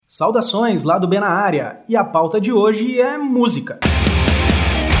Saudações lá do B na área, e a pauta de hoje é música.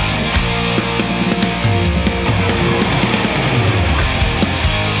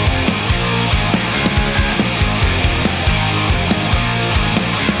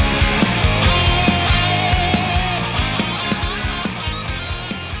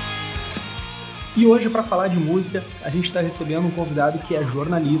 E hoje, para falar de música, a gente está recebendo um convidado que é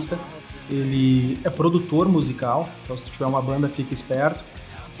jornalista, ele é produtor musical, então se tu tiver uma banda, fica esperto.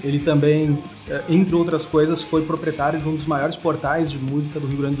 Ele também, entre outras coisas, foi proprietário de um dos maiores portais de música do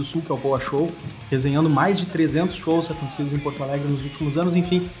Rio Grande do Sul, que é o Poa Show, resenhando mais de 300 shows acontecidos em Porto Alegre nos últimos anos.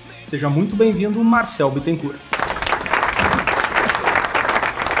 Enfim, seja muito bem-vindo, Marcel Bittencourt.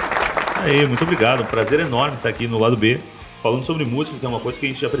 Aí, muito obrigado, um prazer enorme estar aqui no lado B, falando sobre música, que é uma coisa que a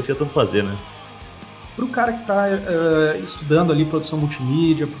gente aprecia tanto fazer, né? Para o cara que está estudando ali produção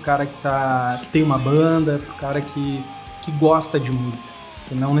multimídia, para o cara que tem uma banda, para o cara que gosta de música,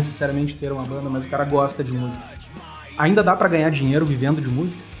 que não necessariamente ter uma banda, mas o cara gosta de música. Ainda dá para ganhar dinheiro vivendo de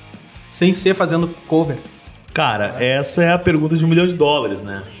música? Sem ser fazendo cover? Cara, essa é a pergunta de $1 milhão,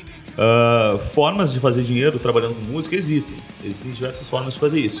 né? Formas de fazer dinheiro trabalhando com música existem diversas formas de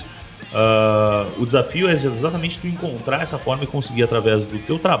fazer isso. O desafio é exatamente tu encontrar essa forma e conseguir, através do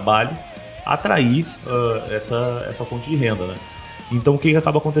teu trabalho, atrair essa fonte de renda, né? Então o que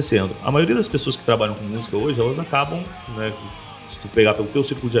acaba acontecendo? A maioria das pessoas que trabalham com música hoje, elas acabam, né, se tu pegar pelo teu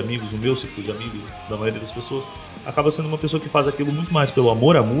círculo de amigos, o meu círculo de amigos, da maioria das pessoas, acaba sendo uma pessoa que faz aquilo muito mais pelo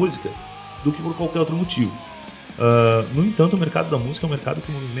amor à música do que por qualquer outro motivo. No entanto, o mercado da música é um mercado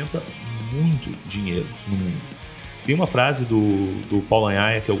que movimenta muito dinheiro no mundo. Tem uma frase do Paulo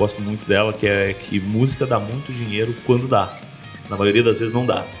Anhaia, que eu gosto muito dela, que é que música dá muito dinheiro quando dá. Na maioria das vezes não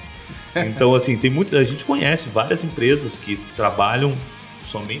dá. Então, assim, a gente conhece várias empresas que trabalham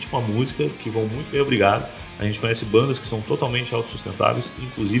somente com a música, que vão muito bem, obrigado. A gente conhece bandas que são totalmente autossustentáveis,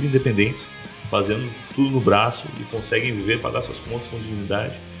 inclusive independentes, fazendo tudo no braço e conseguem viver, pagar suas contas com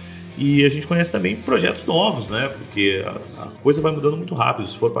dignidade. E a gente conhece também projetos novos, né? Porque a coisa vai mudando muito rápido.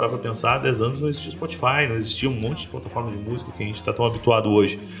 Se for parar para pensar, há 10 anos não existia Spotify, não existia um monte de plataforma de música que a gente está tão habituado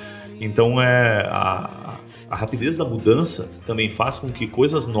hoje. Então, a rapidez da mudança também faz com que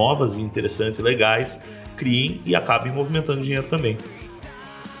coisas novas, interessantes e legais criem e acabem movimentando dinheiro também.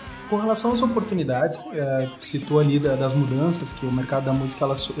 Com relação às oportunidades, citou ali das mudanças que o mercado da música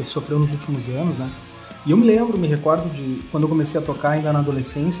ela sofreu nos últimos anos, né? E eu me recordo de quando eu comecei a tocar ainda na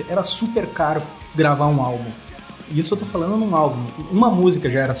adolescência, era super caro gravar um álbum. E isso eu tô falando num álbum. Uma música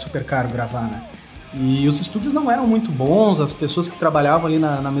já era super caro gravar, né? E os estúdios não eram muito bons, as pessoas que trabalhavam ali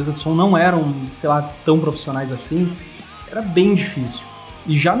na mesa de som não eram, sei lá, tão profissionais assim. Era bem difícil.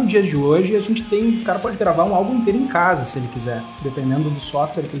 E já no dia de hoje, o cara pode gravar um álbum inteiro em casa, se ele quiser. Dependendo do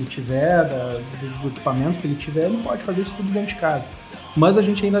software que ele tiver, do equipamento que ele tiver, ele pode fazer isso tudo dentro de casa. Mas a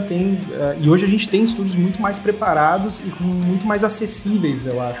gente ainda tem, e hoje a gente tem estúdios muito mais preparados e muito mais acessíveis,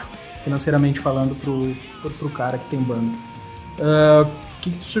 eu acho, financeiramente falando, pro cara que tem banda.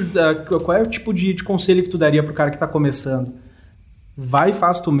 Qual é o tipo de conselho que tu daria pro cara que tá começando? Vai e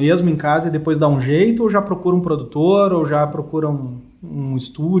faz tu mesmo em casa e depois dá um jeito, ou já procura um produtor, ou já procura um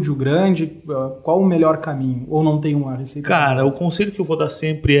estúdio grande? Qual o melhor caminho? Ou não tem uma receita? Cara, o conselho que eu vou dar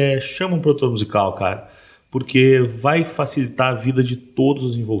sempre é chama um produtor musical, cara, porque vai facilitar a vida de todos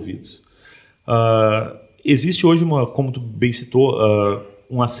os envolvidos. Existe hoje, como tu bem citou,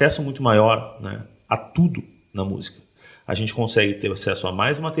 um acesso muito maior, né, a tudo na música. A gente consegue ter acesso a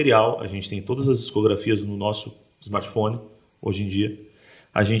mais material, a gente tem todas as discografias no nosso smartphone, hoje em dia.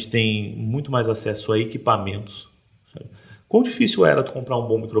 A gente tem muito mais acesso a equipamentos. Sabe? Quão difícil era tu comprar um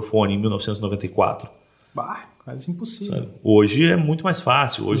bom microfone em 1994? Quase impossível. Sabe? Hoje é muito mais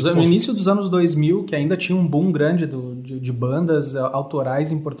fácil. No início dos anos 2000, que ainda tinha um boom grande de bandas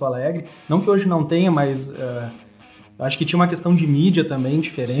autorais em Porto Alegre, não que hoje não tenha, mas acho que tinha uma questão de mídia também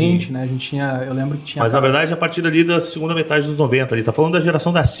diferente. Sim. Né? Eu lembro que tinha... Mas na verdade a partir ali da segunda metade dos 90 ali, tá falando da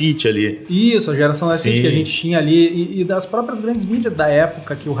geração da City ali. Isso, a geração da City que a gente tinha ali e das próprias grandes mídias da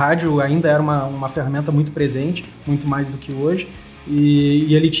época, que o rádio ainda era uma ferramenta muito presente, muito mais do que hoje.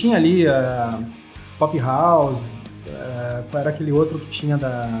 E ele tinha ali Pop House, qual era aquele outro que tinha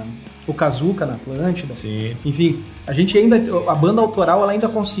o Kazuca na Atlântida. Sim. Enfim, a banda autoral ela ainda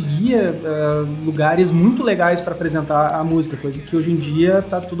conseguia lugares muito legais para apresentar a música, coisa que hoje em dia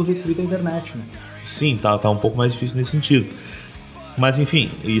tá tudo restrito à internet, né? Sim, tá um pouco mais difícil nesse sentido. Mas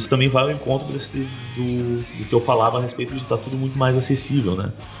enfim, isso também vai ao encontro do que eu falava a respeito de estar tudo muito mais acessível,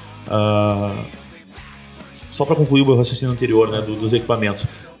 né? Só para concluir o meu raciocínio anterior, né, dos equipamentos.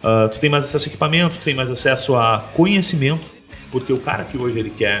 Tu tem mais acesso a equipamento, tu tem mais acesso a conhecimento, porque o cara que hoje ele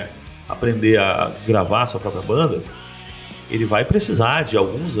quer aprender a gravar a sua própria banda, ele vai precisar de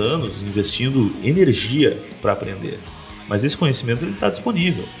alguns anos investindo energia para aprender. Mas esse conhecimento está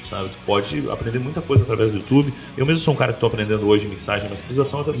disponível, sabe? Tu pode aprender muita coisa através do YouTube. Eu mesmo sou um cara que estou aprendendo hoje mixagem e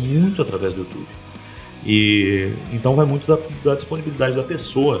masterização muito através do YouTube. E então vai muito da disponibilidade da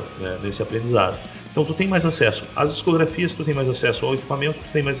pessoa, né, nesse aprendizado. Então tu tem mais acesso às discografias, tu tem mais acesso ao equipamento,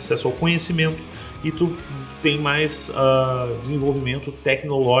 tu tem mais acesso ao conhecimento e tu tem mais desenvolvimento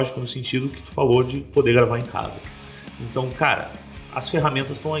tecnológico no sentido que tu falou de poder gravar em casa. Então, cara, as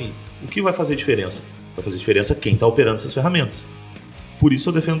ferramentas estão aí. O que vai fazer diferença? Vai fazer diferença quem está operando essas ferramentas. Por isso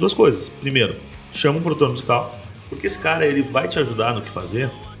eu defendo duas coisas. Primeiro, chama um produtor musical, porque esse cara ele vai te ajudar no que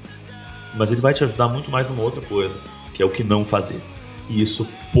fazer, mas ele vai te ajudar muito mais numa outra coisa, que é o que não fazer. E isso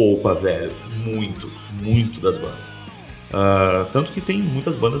poupa, velho, muito das bandas. Tanto que tem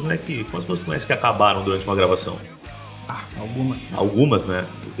muitas bandas, né, que... Quantas bandas conhece que acabaram durante uma gravação? Algumas. Algumas, né?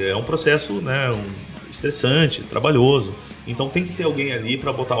 Porque é um processo, né, estressante, trabalhoso. Então tem que ter alguém ali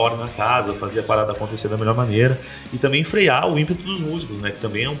para botar ordem na casa, fazer a parada acontecer da melhor maneira e também frear o ímpeto dos músicos, né? Que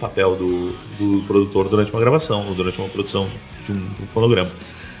também é um papel do produtor durante uma gravação, ou durante uma produção de um fonograma.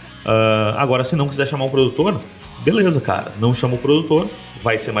 Agora, se não quiser chamar um produtor, beleza, cara. Não chama o produtor,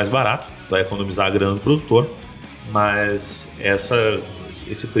 vai ser mais barato, vai economizar a grana do produtor, mas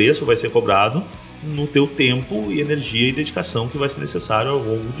esse preço vai ser cobrado no teu tempo e energia e dedicação que vai ser necessário ao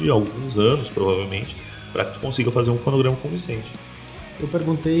longo de alguns anos, provavelmente, para que tu consiga fazer um fonograma convincente. Eu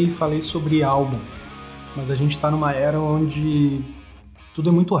perguntei e falei sobre álbum, mas a gente está numa era onde tudo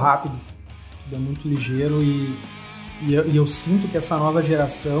é muito rápido, tudo é muito ligeiro e eu sinto que essa nova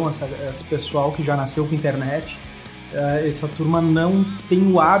geração, esse pessoal que já nasceu com internet, essa turma não tem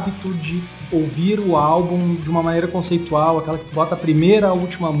o hábito de ouvir o álbum de uma maneira conceitual, aquela que tu bota a primeira a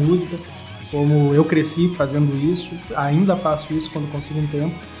última música, como eu cresci fazendo isso, ainda faço isso quando consigo um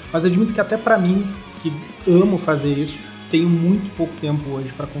tempo, mas admito que até para mim, que amo fazer isso, tenho muito pouco tempo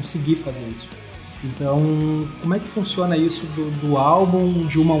hoje para conseguir fazer isso. Então, como é que funciona isso do álbum,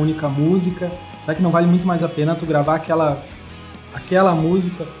 de uma única música? Será que não vale muito mais a pena tu gravar aquela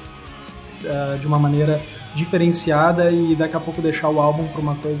música de uma maneira diferenciada e daqui a pouco deixar o álbum para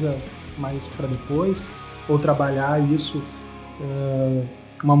uma coisa mais para depois? Ou trabalhar isso,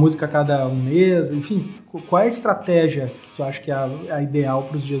 uma música a cada um mês? Enfim, qual é a estratégia que tu acha que é a ideal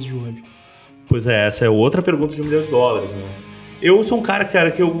para os dias de hoje? Pois é, essa é outra pergunta de $1 milhão, né? Eu sou um cara,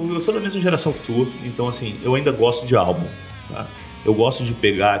 que eu sou da mesma geração que tu, então assim, eu ainda gosto de álbum, tá? Eu gosto de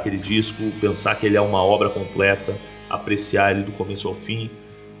pegar aquele disco, pensar que ele é uma obra completa, apreciar ele do começo ao fim,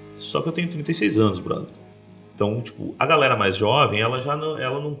 só que eu tenho 36 anos, brother. Então, tipo, a galera mais jovem, ela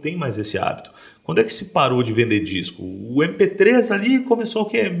não tem mais esse hábito. Quando é que se parou de vender disco? O MP3 ali começou o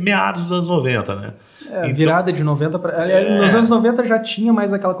quê? Meados dos anos 90, né? Então, virada de 90 para... Nos anos 90 já tinha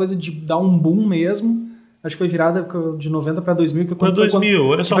mais aquela coisa de dar um boom mesmo. Acho que foi virada de 90 para 2000. Que para 2000,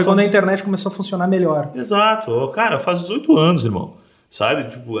 olha só. Foi quando a internet começou a funcionar melhor. Exato. Cara, faz 18 anos, irmão. Sabe?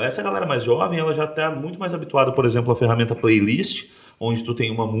 Tipo, essa galera mais jovem, ela já está muito mais habituada, por exemplo, à ferramenta playlist, onde tu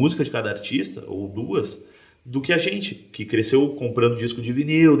tem uma música de cada artista, ou duas, do que a gente, que cresceu comprando disco de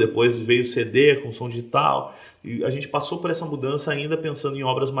vinil, depois veio CD com som digital, e a gente passou por essa mudança ainda pensando em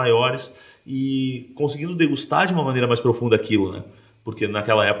obras maiores e conseguindo degustar de uma maneira mais profunda aquilo, né? Porque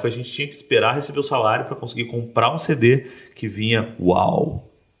naquela época a gente tinha que esperar receber o salário para conseguir comprar um CD que vinha,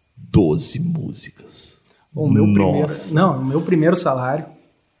 12 músicas. Bom, o meu primeiro salário,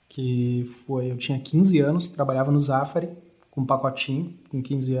 que foi, eu tinha 15 anos, trabalhava no Zafari, com um pacotinho, com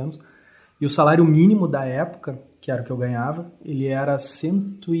 15 anos, e o salário mínimo da época, que era o que eu ganhava, ele era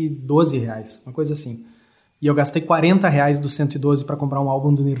R$112, uma coisa assim. E eu gastei R$40 dos 112 para comprar um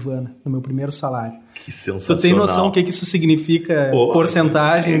álbum do Nirvana, no meu primeiro salário. Que sensacional. Tu tem noção do que isso significa,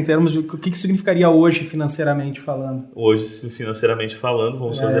 porcentagem, em termos de... O que isso significaria hoje, financeiramente falando? Hoje, financeiramente falando,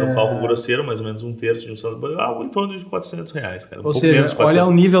 vamos fazer um cálculo grosseiro, mais ou menos um terço de um salário, em torno de R$400, cara. Ou seja, olha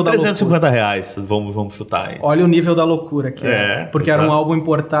o nível da loucura. R$350, vamos chutar aí. Olha o nível da loucura que é. Porque era um álbum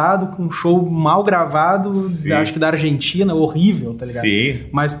importado, com um show mal gravado, acho que da Argentina, horrível, tá ligado? Sim.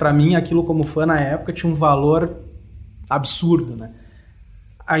 Mas pra mim, aquilo como fã na época, tinha um valor absurdo, né?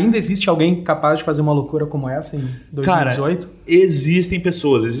 Ainda existe alguém capaz de fazer uma loucura como essa em 2018? Cara, existem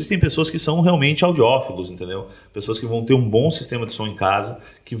pessoas que são realmente audiófilos, entendeu? Pessoas que vão ter um bom sistema de som em casa,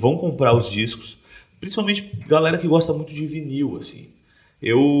 que vão comprar os discos, principalmente galera que gosta muito de vinil, assim.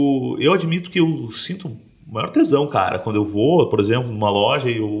 Eu admito que eu sinto o maior tesão, cara, quando eu vou, por exemplo, numa loja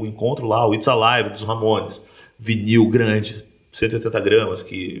e eu encontro lá o It's Alive dos Ramones, vinil grande, 180 gramas,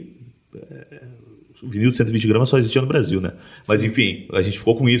 que... O vinil de 120 gramas só existia no Brasil, né? Mas enfim, a gente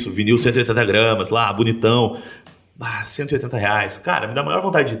ficou com isso. Vinil 180 gramas lá, bonitão. R$180. Cara, me dá a maior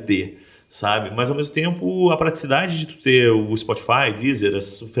vontade de ter. sabe? Mas ao mesmo tempo, a praticidade de tu ter o Spotify, Deezer,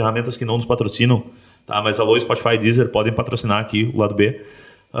 as ferramentas que não nos patrocinam, tá? Mas alô, Spotify, Deezer, podem patrocinar aqui o lado B.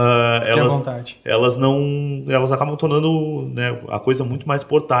 Elas acabam tornando, né, a coisa muito mais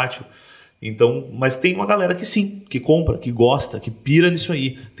portátil. Então, mas tem uma galera que sim, que compra, que gosta, que pira nisso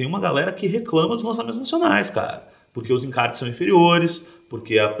aí. Tem uma galera que reclama dos lançamentos nacionais, cara, porque os encartes são inferiores,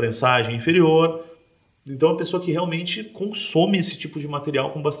 porque a prensagem é inferior. Então, é uma pessoa que realmente consome esse tipo de material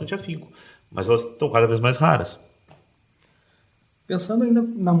com bastante afinco. Mas elas estão cada vez mais raras. Pensando ainda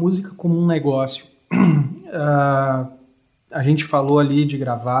na música como um negócio, a gente falou ali de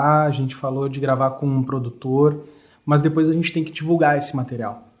gravar, a gente falou de gravar com um produtor, mas depois a gente tem que divulgar esse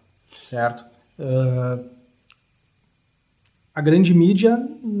material, certo? A grande mídia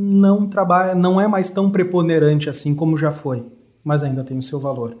não é mais tão preponderante assim como já foi, mas ainda tem o seu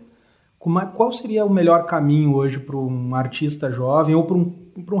valor. Qual seria o melhor caminho hoje para um artista jovem ou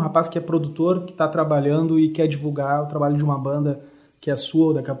para um rapaz que é produtor, que está trabalhando e quer divulgar o trabalho de uma banda que é sua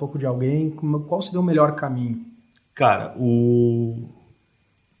ou daqui a pouco de alguém? Qual seria o melhor caminho? Cara,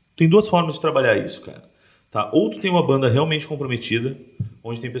 tem duas formas de trabalhar isso, cara. Tá? Ou tu tem uma banda realmente comprometida,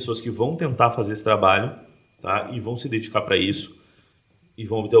 onde tem pessoas que vão tentar fazer esse trabalho, tá? E vão se dedicar para isso e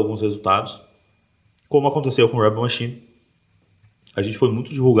vão obter alguns resultados, como aconteceu com o Rebel Machine. A gente foi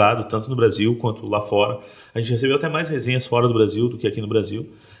muito divulgado, tanto no Brasil quanto lá fora. A gente recebeu até mais resenhas fora do Brasil do que aqui no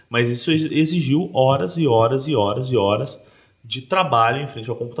Brasil. Mas isso exigiu horas e horas e horas e horas de trabalho em frente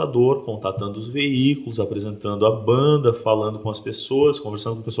ao computador, contatando os veículos, apresentando a banda, falando com as pessoas,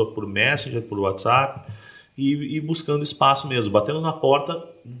 conversando com pessoas por Messenger, por WhatsApp e buscando espaço mesmo, batendo na porta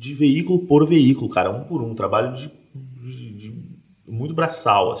de veículo por veículo, cara, um por um. Trabalho de muito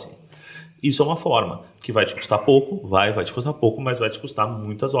braçal, assim. Isso é uma forma que vai te custar pouco, vai te custar pouco, mas vai te custar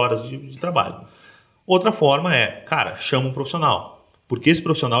muitas horas de trabalho. Outra forma é, cara, chama um profissional. Porque esse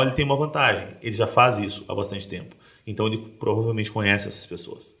profissional ele tem uma vantagem, ele já faz isso há bastante tempo. Então ele provavelmente conhece essas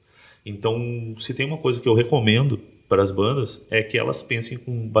pessoas. Então, se tem uma coisa que eu recomendo para as bandas, é que elas pensem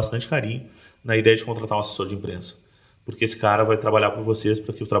com bastante carinho na ideia de contratar um assessor de imprensa. Porque esse cara vai trabalhar por vocês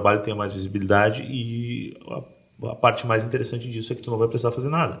para que o trabalho tenha mais visibilidade e a parte mais interessante disso é que tu não vai precisar fazer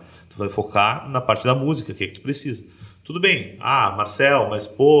nada. Tu vai focar na parte da música, que é que tu precisa. Tudo bem. Marcel, mas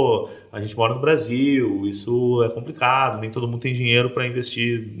a gente mora no Brasil, isso é complicado, nem todo mundo tem dinheiro para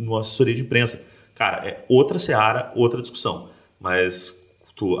investir numa assessoria de imprensa. Cara, é outra seara, outra discussão. Mas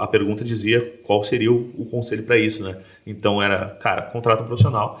a pergunta dizia qual seria o conselho para isso, né? Então era, cara, contrata um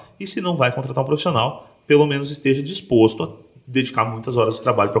profissional. E se não vai contratar um profissional, pelo menos esteja disposto a dedicar muitas horas de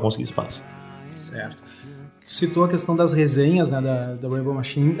trabalho para conseguir espaço. Certo. Citou a questão das resenhas, né, da Rebel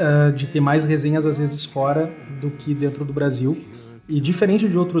Machine, de ter mais resenhas às vezes fora do que dentro do Brasil. E diferente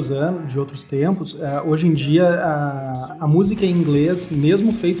de outros anos, de outros tempos, hoje em dia a música em inglês,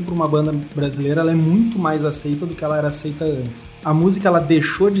 mesmo feita por uma banda brasileira, ela é muito mais aceita do que ela era aceita antes. A música ela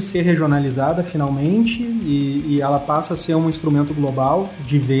deixou de ser regionalizada finalmente e ela passa a ser um instrumento global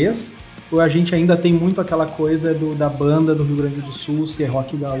de vez. Ou a gente ainda tem muito aquela coisa da banda do Rio Grande do Sul ser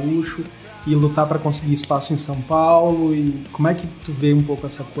rock gaúcho e lutar para conseguir espaço em São Paulo. E como é que tu vê um pouco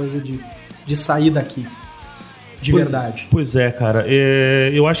essa coisa de sair daqui, de verdade? Pois é, cara.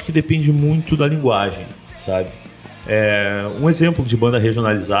 Eu acho que depende muito da linguagem, sabe? Um exemplo de banda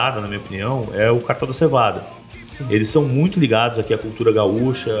regionalizada, na minha opinião, é o Cartel da Cevada. Sim. Eles são muito ligados aqui à cultura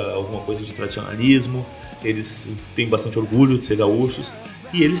gaúcha, alguma coisa de tradicionalismo. Eles têm bastante orgulho de ser gaúchos.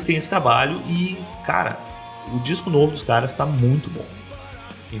 E eles têm esse trabalho e, cara, o disco novo dos caras está muito bom.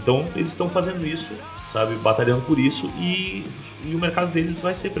 Então, eles estão fazendo isso, sabe, batalhando por isso e o mercado deles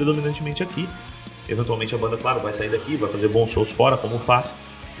vai ser predominantemente aqui. Eventualmente a banda, claro, vai sair daqui, vai fazer bons shows fora, como faz,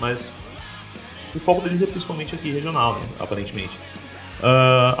 mas o foco deles é principalmente aqui, regional, né, aparentemente.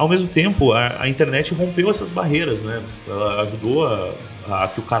 Ao mesmo tempo, a internet rompeu essas barreiras, né? Ela ajudou a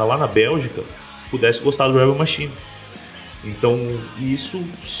que o cara lá na Bélgica pudesse gostar do Rebel Machine. Então, isso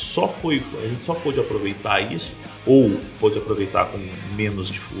a gente só pôde aproveitar isso, ou pôde aproveitar com menos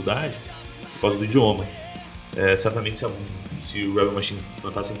dificuldade, por causa do idioma. Certamente, se o Rebel Machine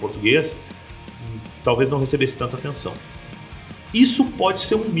cantasse em português, talvez não recebesse tanta atenção. Isso pode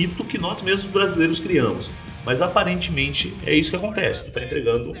ser um mito que nós mesmos brasileiros criamos, mas aparentemente é isso que acontece. Tu está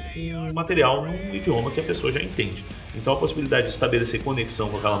entregando um material num idioma que a pessoa já entende. Então, a possibilidade de estabelecer conexão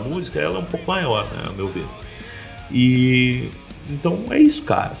com aquela música ela é um pouco maior, né, a meu ver. E então é isso,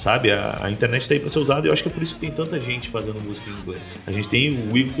 cara, sabe? A internet tá aí pra ser usada e eu acho que é por isso que tem tanta gente fazendo música em inglês. A gente tem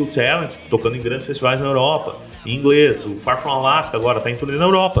o We've Got Talent tocando em grandes festivais na Europa, em inglês. O Far From Alaska agora tá em turnê na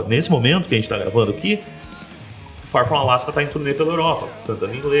Europa. Nesse momento que a gente tá gravando aqui, o Far From Alaska tá em turnê pela Europa,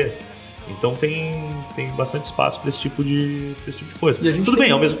 cantando em inglês. Então tem bastante espaço para esse tipo de coisa. Tudo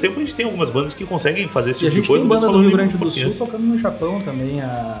bem, ao mesmo tempo a gente tem algumas bandas que conseguem fazer esse tipo de coisa. E a gente tem banda do Rio Grande do Sul tocando no Japão também,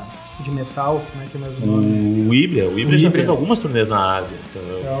 de metal, como é que é mesmo o nome? O Ibria já fez algumas turnês na Ásia.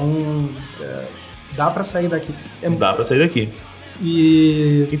 Então, dá pra sair daqui. Dá pra sair daqui.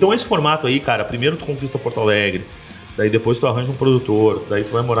 Então esse formato aí, cara, primeiro tu conquista Porto Alegre, daí depois tu arranja um produtor, daí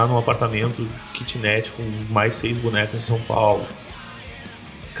tu vai morar num apartamento kitnet com mais 6 bonecos em São Paulo.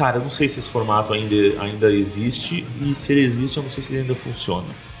 Cara, eu não sei se esse formato ainda existe, e se ele existe eu não sei se ele ainda funciona.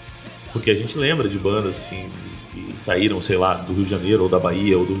 Porque a gente lembra de bandas assim que saíram, sei lá, do Rio de Janeiro ou da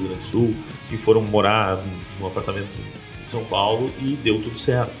Bahia ou do Rio Grande do Sul e foram morar num apartamento em São Paulo e deu tudo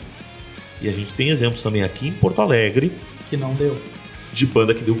certo. E a gente tem exemplos também aqui em Porto Alegre que não deu, de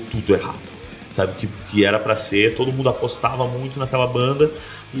banda que deu tudo errado, sabe, que era pra ser, todo mundo apostava muito naquela banda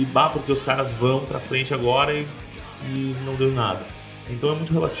e porque os caras vão pra frente agora e não deu nada. Então é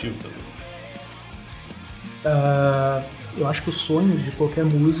muito relativo também. Eu acho que o sonho de qualquer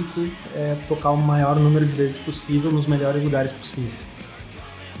músico é tocar o maior número de vezes possível nos melhores lugares possíveis.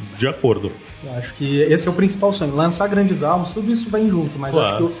 De acordo. Eu acho que esse é o principal sonho. Lançar grandes álbuns, tudo isso vai junto, mas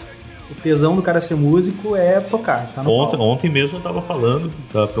claro. Acho que o tesão do cara ser músico é tocar, tá no palco. Ontem mesmo eu tava falando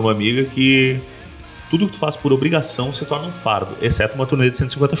pra uma amiga que tudo que tu faz por obrigação se torna um fardo, exceto uma turnê de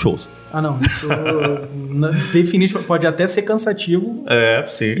 150 shows. Não, isso definitivamente pode até ser cansativo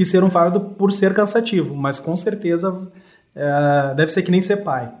sim. E ser um fardo por ser cansativo, mas com certeza deve ser que nem ser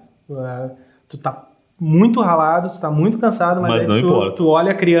pai. Tu tá muito ralado, tu tá muito cansado, mas não importa. Tu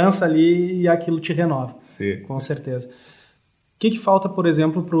olha a criança ali e aquilo te renova. Sim. Com certeza. O que falta, por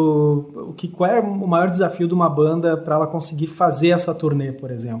exemplo, qual é o maior desafio de uma banda para ela conseguir fazer essa turnê,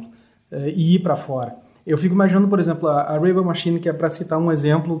 por exemplo, e ir para fora? Eu fico imaginando, por exemplo, a Rebel Machine, que é para citar um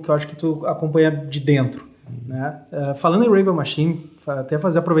exemplo que eu acho que tu acompanha de dentro, né? Falando em Rebel Machine, até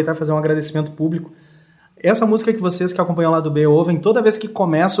aproveitar e fazer um agradecimento público. Essa música que vocês que acompanham lá do B ouvem, toda vez que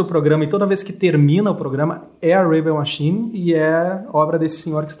começa o programa e toda vez que termina o programa, é a Rebel Machine e é obra desse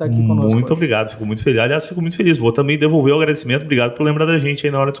senhor que está aqui conosco. Muito obrigado, fico muito feliz. Aliás, fico muito feliz. Vou também devolver o agradecimento. Obrigado por lembrar da gente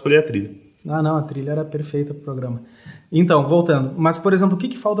aí na hora de escolher a trilha. Não, a trilha era perfeita pro programa. Então, voltando. Mas, por exemplo, o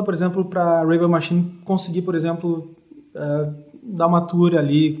que falta, por exemplo, para a Rebel Machine conseguir, por exemplo, dar uma tour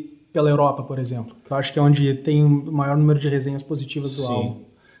ali pela Europa, por exemplo? Que eu acho que é onde tem o maior número de resenhas positivas do álbum.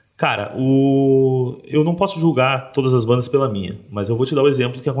 Cara, eu não posso julgar todas as bandas pela minha, mas eu vou te dar o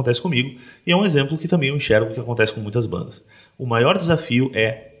exemplo que acontece comigo, e é um exemplo que também eu enxergo que acontece com muitas bandas. O maior desafio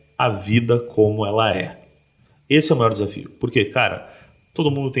é a vida como ela é. Esse é o maior desafio, porque, cara, todo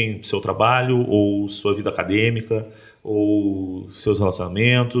mundo tem seu trabalho, ou sua vida acadêmica, ou seus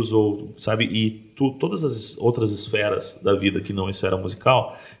relacionamentos, ou, sabe, e todas as outras esferas da vida que não a esfera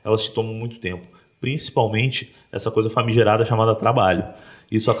musical, elas te tomam muito tempo. Principalmente essa coisa famigerada chamada trabalho.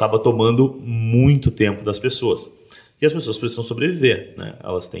 Isso acaba tomando muito tempo das pessoas. E as pessoas precisam sobreviver, né?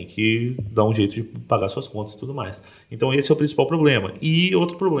 Elas têm que dar um jeito de pagar suas contas e tudo mais. Então esse é o principal problema. E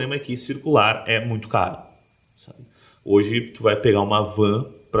outro problema é que circular é muito caro, sabe? Hoje tu vai pegar uma van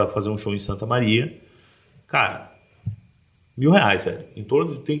para fazer um show em Santa Maria, cara, R$1.000,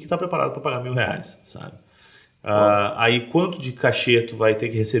 velho. Tem que estar preparado para pagar R$1.000, sabe? Aí quanto de cachê tu vai ter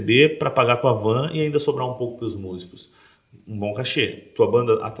que receber para pagar tua van e ainda sobrar um pouco para os músicos? Um bom cachê. Tua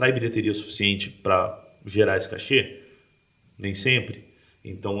banda atrai bilheteria suficiente para gerar esse cachê? Nem sempre.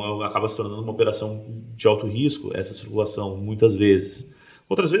 Então acaba se tornando uma operação de alto risco essa circulação, muitas vezes.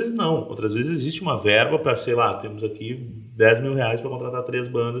 Outras vezes não. Outras vezes existe uma verba para, sei lá, temos aqui R$10.000 para contratar 3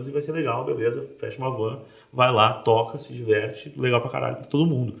 bandas e vai ser legal, beleza, fecha uma van, vai lá, toca, se diverte, legal pra caralho pra todo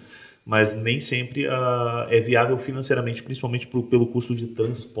mundo. Mas nem sempre é viável financeiramente, principalmente pelo custo de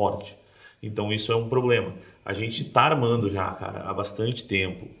transporte. Então isso é um problema. A gente está armando já, cara, há bastante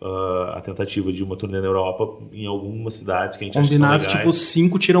tempo a tentativa de uma turnê na Europa em algumas cidades que a gente acha que são legais. Tipo,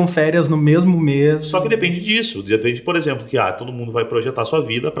 5 tiram férias no mesmo mês. Só que depende disso. Depende, por exemplo, que todo mundo vai projetar sua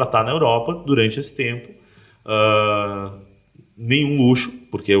vida para estar na Europa durante esse tempo. Nenhum luxo,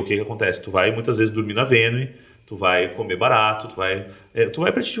 porque o que acontece? Tu vai muitas vezes dormir na Venue, tu vai comer barato, tu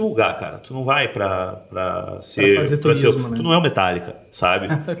vai pra te divulgar, cara. Tu não vai pra fazer turismo, né? Tu não é o Metallica, sabe?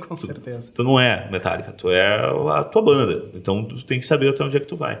 Com certeza. Tu não é Metallica, tu é a tua banda. Então tu tem que saber até onde é que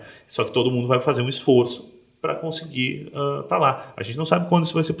tu vai. Só que todo mundo vai fazer um esforço para conseguir tá lá. A gente não sabe quando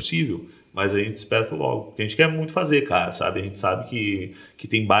isso vai ser possível, mas a gente espera que logo. Porque a gente quer muito fazer, cara, sabe? A gente sabe que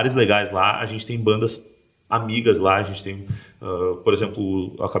tem bares legais lá, a gente tem bandas amigas lá, a gente tem, por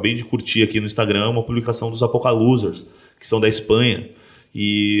exemplo, eu acabei de curtir aqui no Instagram uma publicação dos Apocalosers, que são da Espanha,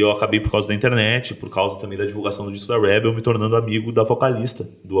 e eu acabei por causa da internet, por causa também da divulgação do disco da Rebel, me tornando amigo da vocalista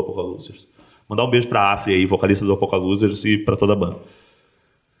do Apocalosers. Mandar um beijo pra Afri aí, vocalista do Apocalosers, e pra toda a banda.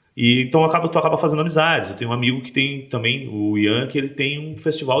 E então tu acaba fazendo amizades. Eu tenho um amigo que tem também, o Ian, que ele tem um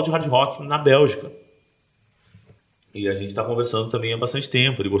festival de hard rock na Bélgica. E a gente está conversando também há bastante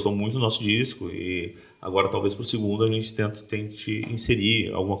tempo. Ele gostou muito do nosso disco e agora talvez pro segundo a gente tente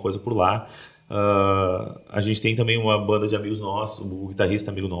inserir alguma coisa por lá. A gente tem também uma banda de amigos nossos, o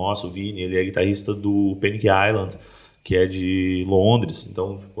guitarrista amigo nosso, o Vini, ele é guitarrista do Panic Island, que é de Londres.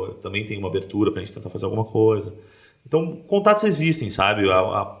 Então também tem uma abertura para a gente tentar fazer alguma coisa. Então contatos existem, sabe?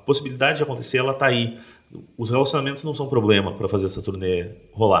 A possibilidade de acontecer, ela tá aí. Os relacionamentos não são problema para fazer essa turnê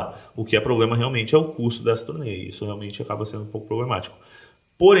rolar. O que é problema realmente é o custo dessa turnê. Isso realmente acaba sendo um pouco problemático.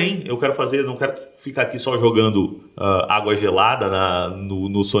 Porém, eu quero não quero ficar aqui só jogando água gelada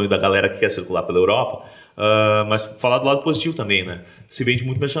no sonho da galera que quer circular pela Europa, mas falar do lado positivo também, né? Se vende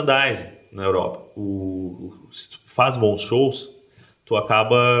muito merchandising na Europa. Se tu faz bons shows, tu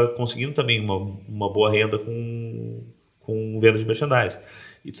acaba conseguindo também uma boa renda com venda de merchandising.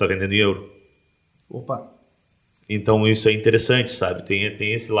 E tu tá vendendo em euro. Opa! Então isso é interessante, sabe?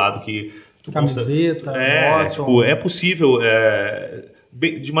 Tem esse lado que... Camiseta, moto... é possível...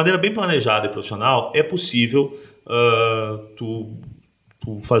 de maneira bem planejada e profissional, é possível tu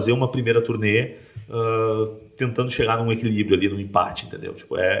fazer uma primeira turnê tentando chegar num equilíbrio ali, num empate, entendeu?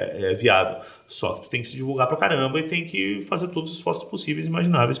 Tipo, é viável. Só que tu tem que se divulgar pra caramba e tem que fazer todos os esforços possíveis e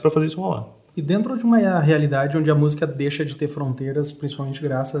imagináveis para fazer isso rolar. E dentro de uma realidade onde a música deixa de ter fronteiras, principalmente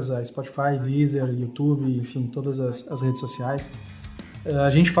graças a Spotify, Deezer, YouTube, enfim, todas as redes sociais, a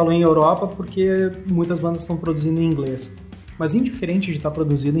gente falou em Europa porque muitas bandas estão produzindo em inglês. Mas indiferente de estar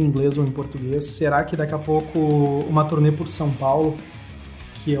produzido em inglês ou em português, será que daqui a pouco uma turnê por São Paulo,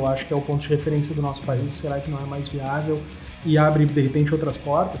 que eu acho que é o ponto de referência do nosso país, será que não é mais viável e abre, de repente, outras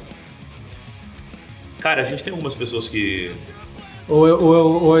portas? Cara, a gente tem algumas pessoas que...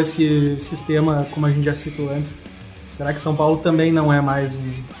 Ou esse sistema, como a gente já citou antes, será que São Paulo também não é mais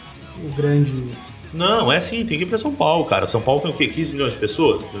o grande... Não, é sim, tem que ir pra São Paulo, cara. São Paulo tem o quê? 15 milhões de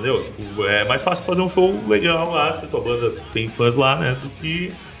pessoas, entendeu? Tipo, é mais fácil fazer um show legal lá, se a tua banda tem fãs lá, né? Do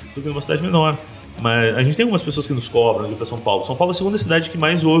que numa cidade menor. Mas a gente tem algumas pessoas que nos cobram de ir pra São Paulo. São Paulo é a segunda cidade que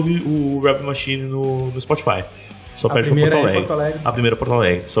mais ouve o Rap Machine no Spotify. Só perde pra Porto Alegre. A primeira é Porto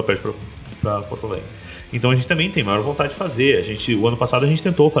Alegre. Só perde pra Porto Alegre. Então a gente também tem maior vontade de fazer. O ano passado a gente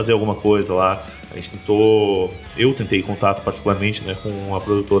tentou fazer alguma coisa lá. Eu tentei contato particularmente, né, com a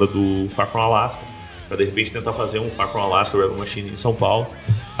produtora do Far From Alaska, para de repente tentar fazer um Far From Alaska Rebel Machine em São Paulo.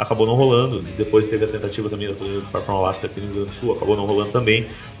 Acabou não rolando. Depois teve a tentativa também do Far From Alaska aqui no Rio Grande do Sul, acabou não rolando também.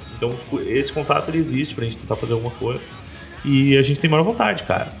 Então esse contato ele existe pra gente tentar fazer alguma coisa. E a gente tem maior vontade,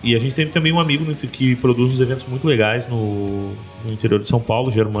 cara. E a gente tem também um amigo que produz uns eventos muito legais no interior de São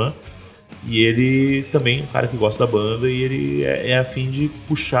Paulo, Germán. E ele também é um cara que gosta da banda e ele é a fim de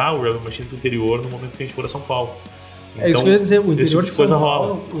puxar o Rebel Machine pro interior no momento que a gente for a São Paulo. Então, isso que eu ia dizer, o interior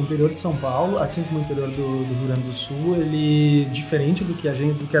de São Paulo, assim como o interior do Rio Grande do Sul, ele, diferente do que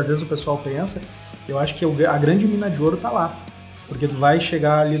às vezes o pessoal pensa, eu acho que a grande mina de ouro tá lá. Porque tu vai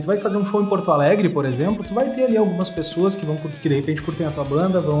chegar ali, tu vai fazer um show em Porto Alegre, por exemplo, tu vai ter ali algumas pessoas que de repente curtem a tua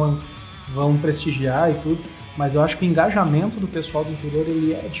banda, vão prestigiar e tudo, mas eu acho que o engajamento do pessoal do interior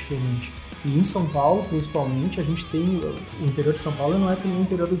ele é diferente. E em São Paulo, principalmente, a gente tem... O interior de São Paulo não é como o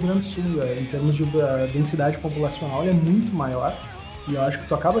interior do Rio Grande do Sul. Em termos de densidade populacional, ele é muito maior. E eu acho que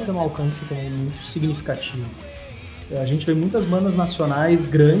tu acaba tendo um alcance também muito significativo. A gente vê muitas bandas nacionais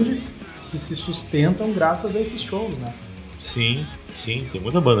grandes que se sustentam graças a esses shows, né? Sim. Tem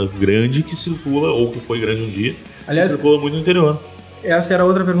muita banda grande que circula, ou que foi grande um dia, aliás, que circula muito no interior. Essa era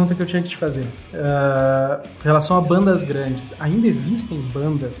outra pergunta que eu tinha que te fazer. Em relação a bandas grandes, ainda existem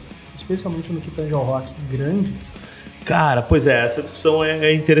bandas, especialmente no que tange ao rock, grandes? Cara, pois é, essa discussão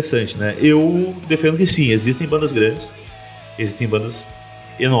é interessante, né? Eu defendo que sim, existem bandas grandes, existem bandas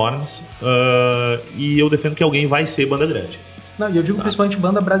enormes, e eu defendo que alguém vai ser banda grande. Não, e eu digo principalmente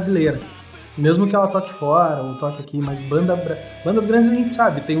banda brasileira. Mesmo que ela toque fora ou toque aqui, mas bandas grandes a gente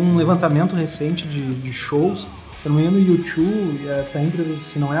sabe. Tem um levantamento recente de shows. Se não me engano, o U2 tá entre,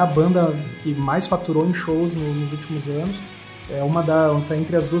 se não é a banda que mais faturou em shows nos últimos anos, tá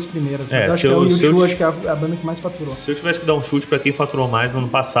entre as duas primeiras. Mas acho que é o U2, acho que é a banda que mais faturou. Se eu tivesse que dar um chute pra quem faturou mais no ano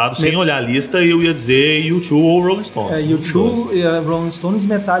passado, sem olhar a lista, eu ia dizer U2 ou Rolling Stones. U2, Rolling Stones e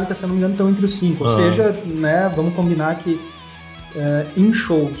Metallica, se não me engano, estão entre os 5. Ou seja, né, vamos combinar que em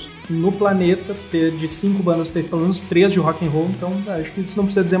shows no planeta, ter de 5 bandas, ter pelo menos 3 de rock and roll, então acho que isso não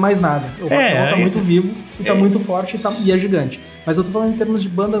precisa dizer mais nada. O rock and roll tá muito vivo, e tá muito forte e é gigante. Mas eu tô falando em termos de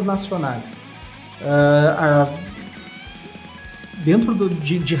bandas nacionais. Dentro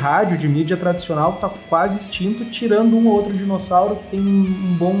de rádio, de mídia tradicional, tá quase extinto, tirando um ou outro dinossauro que tem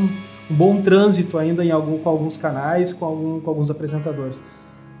um bom trânsito ainda com alguns canais, com alguns apresentadores.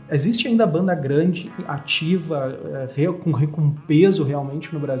 Existe ainda banda grande, ativa, com peso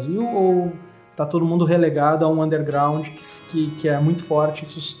realmente no Brasil, ou tá todo mundo relegado a um underground que é muito forte e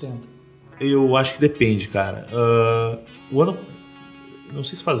se sustenta? Eu acho que depende, cara. O ano, não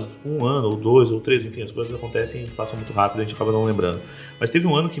sei se faz 1 ano, ou 2, ou 3, enfim, as coisas acontecem e passam muito rápido, a gente acaba não lembrando. Mas teve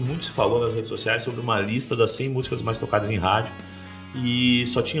um ano que muito se falou nas redes sociais sobre uma lista das 100 músicas mais tocadas em rádio, e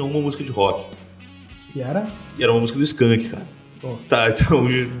só tinha uma música de rock. E era? E era uma música do Skank, cara. Oh. Tá, então,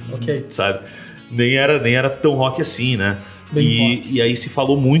 okay. Sabe? Nem era tão rock assim, né? E aí se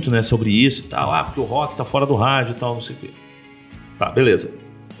falou muito, né, sobre isso e tal. Porque o rock tá fora do rádio e tal, não sei o quê. Tá, beleza.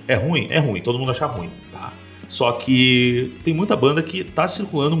 É ruim? É ruim, todo mundo acha ruim, tá? Só que tem muita banda que tá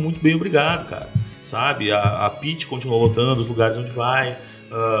circulando muito bem, obrigado, cara. Sabe? A Pitty continua lotando os lugares onde vai.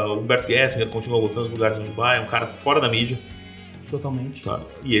 O Humberto Gessinger continua lotando os lugares onde vai. É um cara fora da mídia. Totalmente. Tá?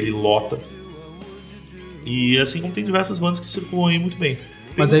 E ele lota. E assim como tem diversas bandas que circulam aí muito bem.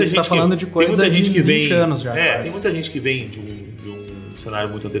 Mas aí a gente tá falando de coisa de 20 anos já. Tem muita gente que vem de um cenário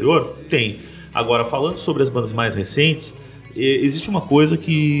muito anterior. Tem. Agora, falando sobre as bandas mais recentes, existe uma coisa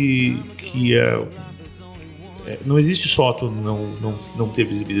que não existe só tu não ter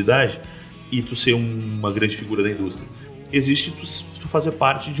visibilidade e tu ser uma grande figura da indústria. Existe tu fazer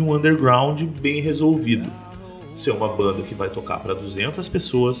parte de um underground bem resolvido. Ser uma banda que vai tocar para 200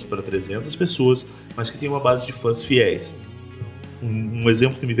 pessoas, para 300 pessoas, mas que tem uma base de fãs fiéis. Um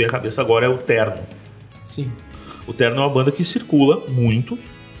exemplo que me vem à cabeça agora é o Terno. Sim. O Terno é uma banda que circula muito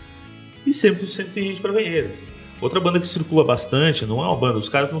e sempre tem gente para ver eles. Outra banda que circula bastante, não é uma banda, os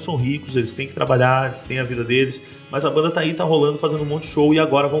caras não são ricos, eles têm que trabalhar, eles têm a vida deles, mas a banda tá aí, tá rolando, fazendo um monte de show e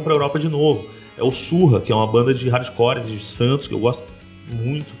agora vão pra Europa de novo. É o Surra, que é uma banda de hardcore de Santos, que eu gosto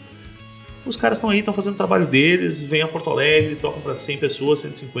muito. Os caras estão aí, estão fazendo o trabalho deles, vêm a Porto Alegre, tocam para 100 pessoas,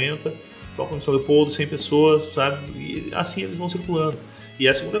 150, tocam em São Leopoldo, 100 pessoas, sabe? E assim eles vão circulando. E é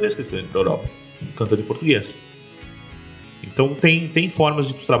a segunda vez que eles estão indo para a Europa, cantando em português. Então tem formas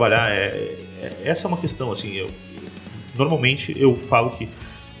de tu trabalhar. Essa é uma questão, assim, normalmente eu falo que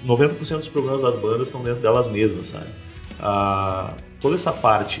 90% dos problemas das bandas estão dentro delas mesmas, sabe? Toda essa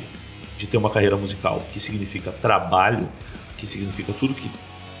parte de ter uma carreira musical, que significa trabalho, que significa tudo que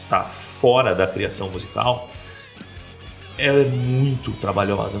tá fora da criação musical, é muito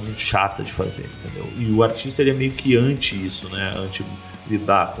trabalhosa, é muito chata de fazer, entendeu? E o artista, ele é meio que anti isso, né? Anti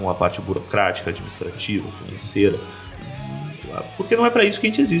lidar com a parte burocrática, administrativa, financeira, porque não é pra isso que a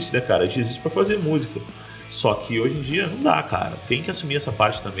gente existe, né, cara? A gente existe pra fazer música. Só que hoje em dia não dá, cara. Tem que assumir essa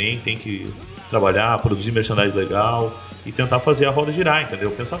parte também, tem que trabalhar, produzir merchandising legal e tentar fazer a roda girar,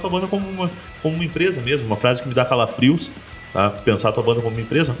 entendeu? Pensar a tua banda como uma empresa mesmo, uma frase que me dá calafrios. Tá? Pensar a tua banda como uma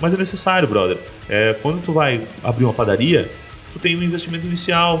empresa, mas é necessário, brother. Quando tu vai abrir uma padaria, tu tem um investimento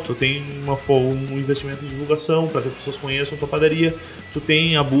inicial, tu tem um investimento de divulgação para que as pessoas conheçam a tua padaria, tu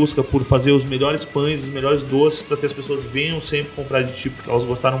tem a busca por fazer os melhores pães, os melhores doces para que as pessoas venham sempre comprar de ti porque elas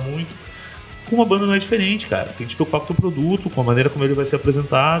gostaram muito. Com uma banda não é diferente, cara. Tem que te preocupar com o teu produto, com a maneira como ele vai ser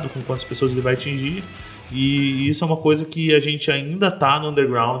apresentado, com quantas pessoas ele vai atingir, e isso é uma coisa que a gente ainda tá no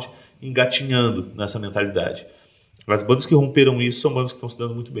underground engatinhando nessa mentalidade. As bandas que romperam isso são bandas que estão se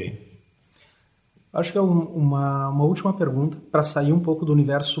dando muito bem. Acho que é uma última pergunta para sair um pouco do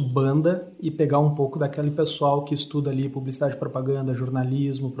universo banda e pegar um pouco daquele pessoal que estuda ali publicidade, propaganda,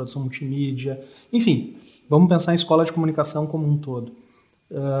 jornalismo, produção multimídia, enfim, vamos pensar em escola de comunicação como um todo.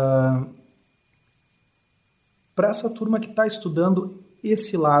 Para essa turma que está estudando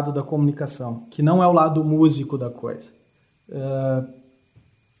esse lado da comunicação, que não é o lado músico da coisa,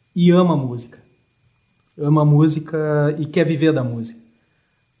 e ama música e quer viver da música.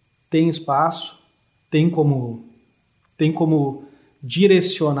 Tem espaço, tem como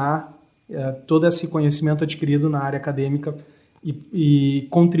direcionar todo esse conhecimento adquirido na área acadêmica e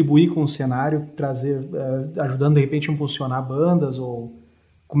contribuir com o cenário, trazer, ajudando de repente a impulsionar bandas, ou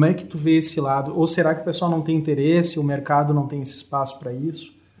como é que tu vê esse lado? Ou será que o pessoal não tem interesse, o mercado não tem esse espaço para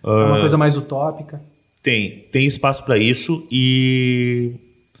isso? É uma coisa mais utópica? Tem espaço para isso, e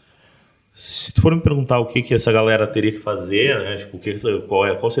se tu for me perguntar o que essa galera teria que fazer, né, tipo,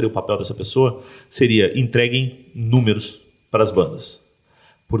 qual seria o papel dessa pessoa, seria: entreguem números para as bandas.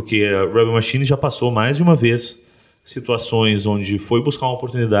 Porque a Rebel Machine já passou mais de uma vez situações onde foi buscar uma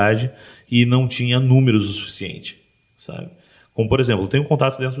oportunidade e não tinha números o suficiente, sabe? Como, por exemplo, eu tenho um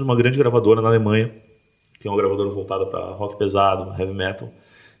contato dentro de uma grande gravadora na Alemanha, que é uma gravadora voltada para rock pesado, heavy metal,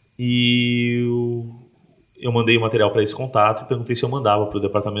 e eu mandei o material para esse contato e perguntei se eu mandava para o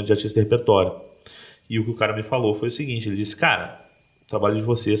departamento de artista e repertório. E o que o cara me falou foi o seguinte: ele disse, cara, o trabalho de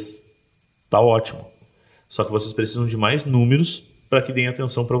vocês tá ótimo, só que vocês precisam de mais números para que deem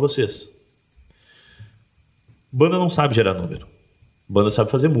atenção para vocês. Banda não sabe gerar número. banda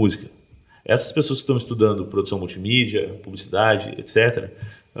sabe fazer música. Essas pessoas que estão estudando produção multimídia, publicidade, etc.,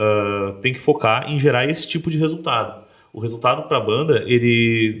 tem que focar em gerar esse tipo de resultado. O resultado para a banda,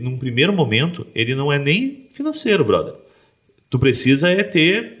 ele, num primeiro momento, ele não é nem financeiro, brother. Tu precisa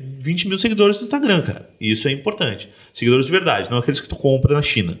ter 20 mil seguidores no Instagram, cara. E isso é importante. Seguidores de verdade, não aqueles que tu compra na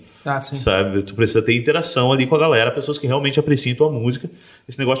China. Sim. Sabe? Tu precisa ter interação ali com a galera, pessoas que realmente apreciam tua música.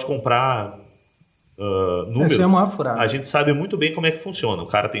 Esse negócio de comprar número, isso é uma furada. a gente sabe muito bem como é que funciona. O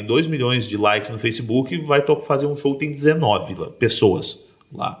cara tem 2 milhões de likes no Facebook e vai fazer um show, tem 19 pessoas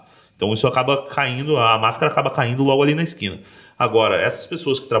lá. Então isso acaba caindo, a máscara acaba caindo logo ali na esquina. Agora, essas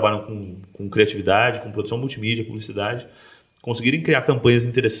pessoas que trabalham com criatividade, com produção multimídia, publicidade, conseguirem criar campanhas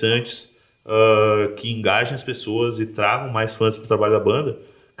interessantes que engajem as pessoas e tragam mais fãs para o trabalho da banda,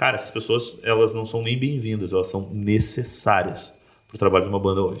 cara, essas pessoas elas não são nem bem-vindas, elas são necessárias para o trabalho de uma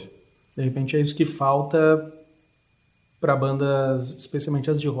banda hoje. De repente é isso que falta para bandas, especialmente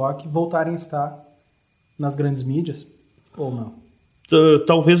as de rock, voltarem a estar nas grandes mídias, ou não?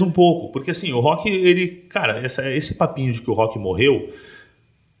 Talvez um pouco, porque assim, o rock, ele, cara, esse papinho de que o rock morreu,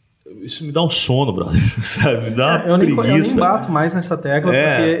 isso me dá um sono, brother, sabe? Me dá uma preguiça. Eu nem bato mais nessa tecla,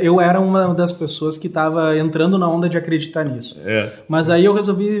 porque eu era uma das pessoas que estava entrando na onda de acreditar nisso. Mas aí eu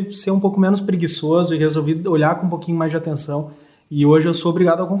resolvi ser um pouco menos preguiçoso e resolvi olhar com um pouquinho mais de atenção. E hoje eu sou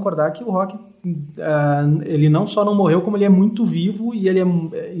obrigado a concordar que o rock, ele não só não morreu, como ele é muito vivo e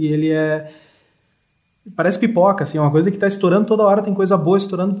ele é parece pipoca, assim, é uma coisa que está estourando toda hora, tem coisa boa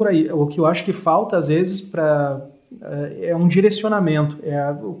estourando por aí. O que eu acho que falta, às vezes, é um direcionamento.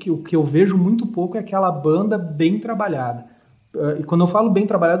 O que eu vejo muito pouco é aquela banda bem trabalhada. E quando eu falo bem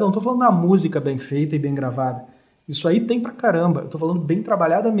trabalhada, eu não estou falando da música bem feita e bem gravada. Isso aí tem pra caramba. Eu estou falando bem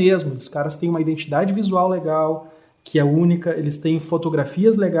trabalhada mesmo. Os caras têm uma identidade visual legal, que é única, eles têm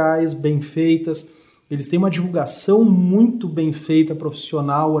fotografias legais, bem feitas, eles têm uma divulgação muito bem feita,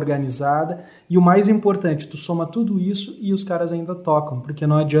 profissional, organizada, e o mais importante, tu soma tudo isso e os caras ainda tocam, porque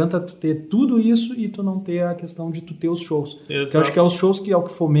não adianta tu ter tudo isso e tu não ter a questão de tu ter os shows. Exato. Eu acho que é os shows que é o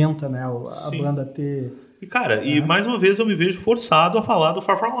que fomenta, né, a banda ter... E cara, e mais uma vez eu me vejo forçado a falar do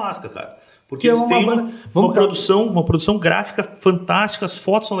Far From Alaska, cara. Porque eles têm uma produção gráfica fantástica, as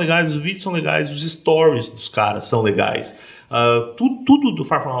fotos são legais, os vídeos são legais, os stories dos caras são legais. Tudo do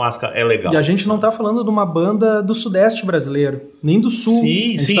Far From Alaska é legal. E a gente não está falando de uma banda do Sudeste brasileiro, nem do Sul.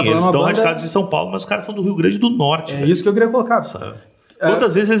 Sim, tá eles estão radicados em São Paulo, mas os caras são do Rio Grande do Norte. É isso que eu queria colocar. Sabe?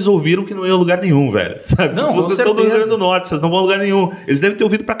 Quantas vezes eles ouviram que não ia a lugar nenhum, velho? Sabe? Não, vocês são do Rio Grande do Norte, vocês não vão a lugar nenhum. Eles devem ter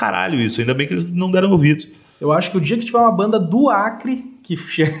ouvido pra caralho isso, ainda bem que eles não deram ouvido. Eu acho que o dia que tiver uma banda do Acre que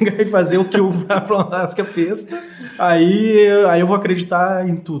chega e fazer o que o Far From Alaska fez, aí eu vou acreditar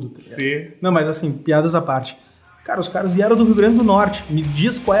em tudo. Tá? Sim. Não, mas assim, piadas à parte. Cara, os caras vieram do Rio Grande do Norte. Me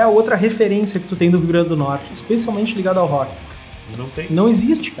diz qual é a outra referência que tu tem do Rio Grande do Norte, especialmente ligada ao rock. Não tem. Não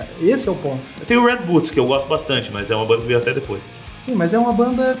existe, cara. Esse é o ponto. Eu tenho o Red Boots, que eu gosto bastante, mas é uma banda que veio até depois. Sim, mas é uma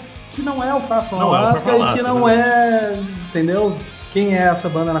banda que não é o Far From Alaska e que não é... Entendeu? Quem é essa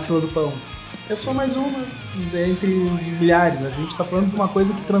banda na fila do pão? É só mais uma entre milhares. A gente tá falando de uma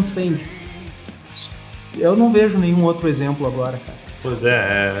coisa que transcende. Eu não vejo nenhum outro exemplo agora, cara. Pois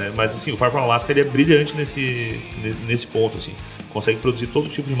mas assim, o Far From Alaska ele é brilhante nesse ponto, assim. Consegue produzir todo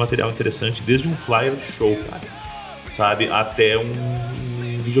tipo de material interessante, desde um flyer de show, cara, sabe, até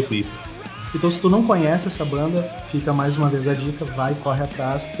um videoclipe. Então, se tu não conhece essa banda, fica mais uma vez a dica, vai, corre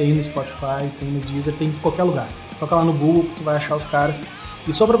atrás, tem no Spotify, tem no Deezer, tem em qualquer lugar. Toca lá no Google, tu vai achar os caras.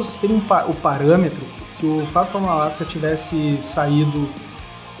 E só para vocês terem o parâmetro, se o Far From Alaska tivesse saído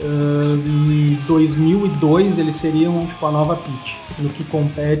em 2002, eles seriam tipo a nova Pitty, no que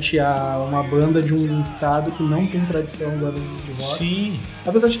compete a uma banda de um estado que não tem tradição de bandas de rock. Sim.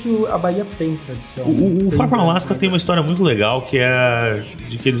 Apesar de que a Bahia tem tradição. O Far From Alaska tem uma história muito legal, que é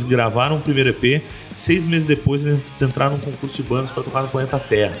de que eles gravaram o primeiro EP, 6 meses depois eles entraram num concurso de bandas para tocar no Planeta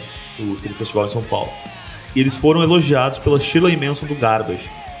Terra, o Festival em São Paulo. E eles foram elogiados pela Shirley Manson do Garbage,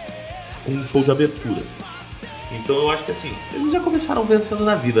 com um show de abertura. Então eu acho que assim, eles já começaram vencendo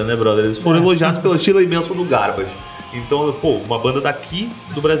na vida, né, brother? Eles foram elogiados pela Shirley Manson do Garbage. Então, uma banda daqui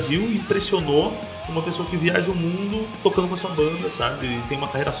do Brasil impressionou uma pessoa que viaja o mundo tocando com a sua banda, sabe? E tem uma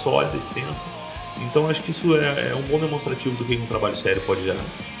carreira sólida, extensa. Então eu acho que isso é um bom demonstrativo do que um trabalho sério pode gerar.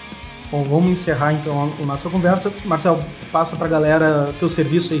 Bom, vamos encerrar então a nossa conversa. Marcel, passa pra galera teu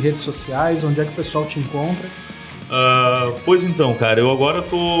serviço aí, redes sociais, onde é que o pessoal te encontra. Pois então, cara,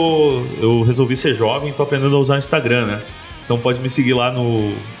 eu resolvi ser jovem, tô aprendendo a usar o Instagram, né? Então pode me seguir lá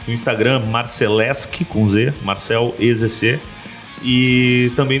no Instagram, Marcelesk, com Z, Marcel EZC,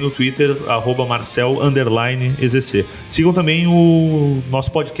 e também no Twitter, @Marcel_EZC. Sigam também o nosso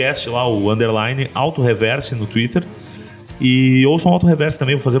podcast lá, o _ Auto Reverse no Twitter. E ouçam o Auto Reverse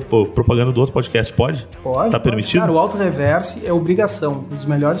também, vou fazer propaganda do outro podcast, pode? Pode. Tá permitido? Cara, o Auto Reverse é obrigação. Um dos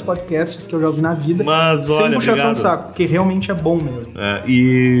melhores podcasts que eu já ouvi na vida. Mas, sem olha, puxação obrigado. de saco, porque realmente é bom mesmo.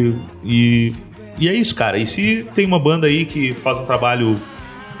 E é isso, cara. E se tem uma banda aí que faz um trabalho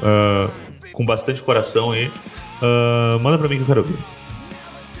com bastante coração aí, manda pra mim que eu quero ouvir.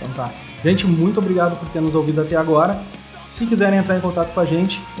 Então tá. Gente, muito obrigado por ter nos ouvido até agora. Se quiserem entrar em contato com a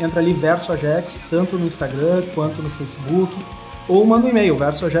gente, entra ali Verso Ajax, tanto no Instagram quanto no Facebook, ou manda um e-mail,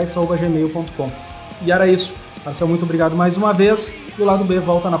 versoajax@gmail.com. E era isso. Marcel, muito obrigado mais uma vez. E o Lado B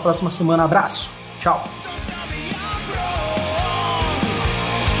volta na próxima semana. Abraço. Tchau.